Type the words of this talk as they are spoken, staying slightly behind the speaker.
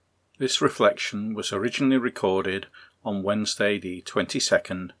This reflection was originally recorded on Wednesday the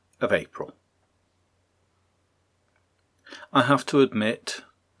 22nd of April. I have to admit,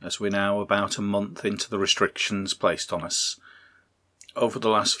 as we're now about a month into the restrictions placed on us, over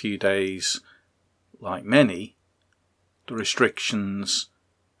the last few days, like many, the restrictions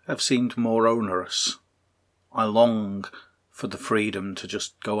have seemed more onerous. I long for the freedom to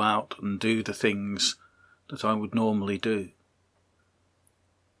just go out and do the things that I would normally do.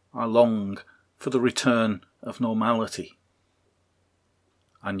 I long for the return of normality.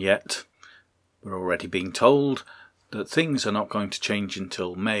 And yet, we're already being told that things are not going to change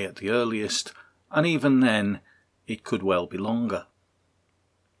until May at the earliest, and even then it could well be longer.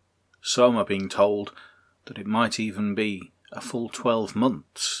 Some are being told that it might even be a full 12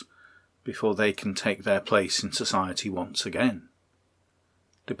 months before they can take their place in society once again,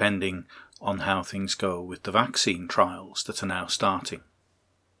 depending on how things go with the vaccine trials that are now starting.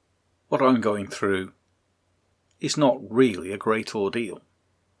 What I'm going through is not really a great ordeal.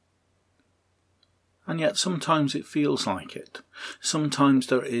 And yet sometimes it feels like it. Sometimes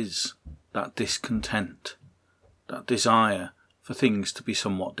there is that discontent, that desire for things to be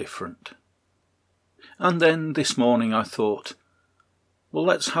somewhat different. And then this morning I thought, well,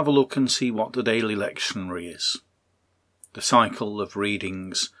 let's have a look and see what the daily lectionary is. The cycle of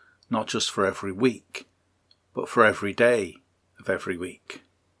readings, not just for every week, but for every day of every week.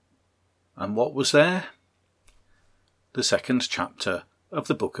 And what was there? The second chapter of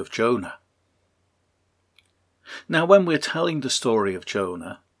the book of Jonah. Now, when we're telling the story of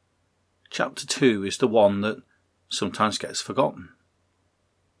Jonah, chapter 2 is the one that sometimes gets forgotten.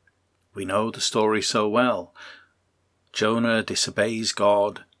 We know the story so well. Jonah disobeys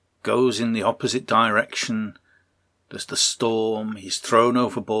God, goes in the opposite direction. There's the storm, he's thrown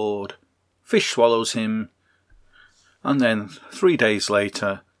overboard, fish swallows him, and then 3 days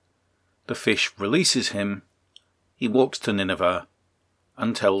later, the fish releases him. He walks to Nineveh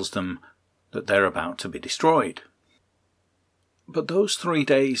and tells them that they're about to be destroyed. But those 3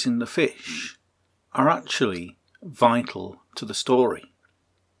 days in the fish are actually vital to the story.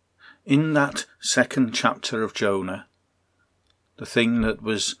 In that second chapter of Jonah, the thing that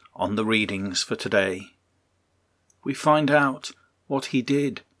was on the readings for today, we find out what he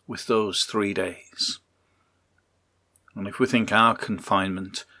did with those 3 days. And if we think our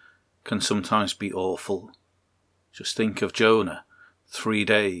confinement can sometimes be awful, just think of Jonah, 3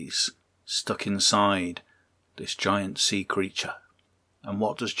 days stuck inside this giant sea creature. And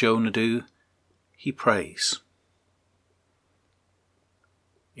what does Jonah do? He prays.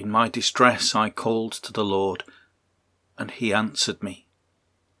 In my distress I called to the Lord, and he answered me.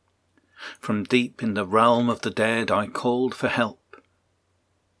 From deep in the realm of the dead I called for help,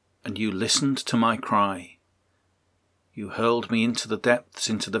 and you listened to my cry. You hurled me into the depths,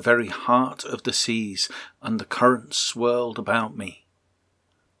 into the very heart of the seas, and the currents swirled about me.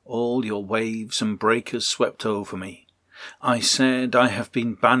 All your waves and breakers swept over me. I said, I have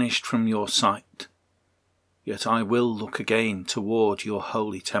been banished from your sight, yet I will look again toward your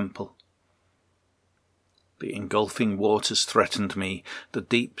holy temple. The engulfing waters threatened me, the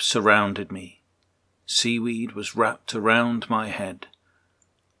deep surrounded me. Seaweed was wrapped around my head.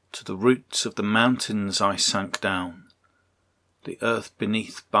 To the roots of the mountains I sank down. The earth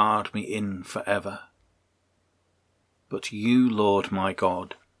beneath barred me in forever. But you, Lord my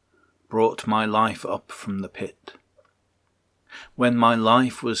God, brought my life up from the pit. When my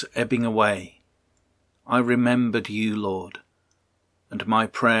life was ebbing away, I remembered you, Lord, and my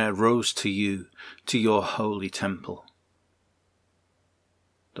prayer rose to you, to your holy temple.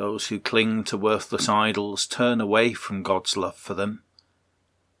 Those who cling to worthless idols turn away from God's love for them.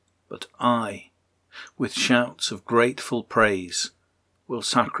 But I, with shouts of grateful praise, will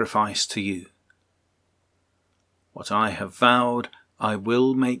sacrifice to you. What I have vowed, I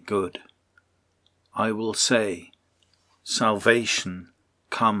will make good. I will say, salvation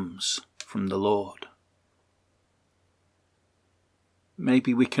comes from the Lord.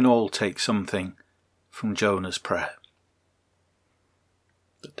 Maybe we can all take something from Jonah's prayer.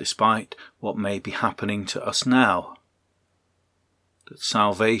 That despite what may be happening to us now, that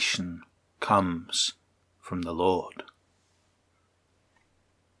salvation comes from the Lord.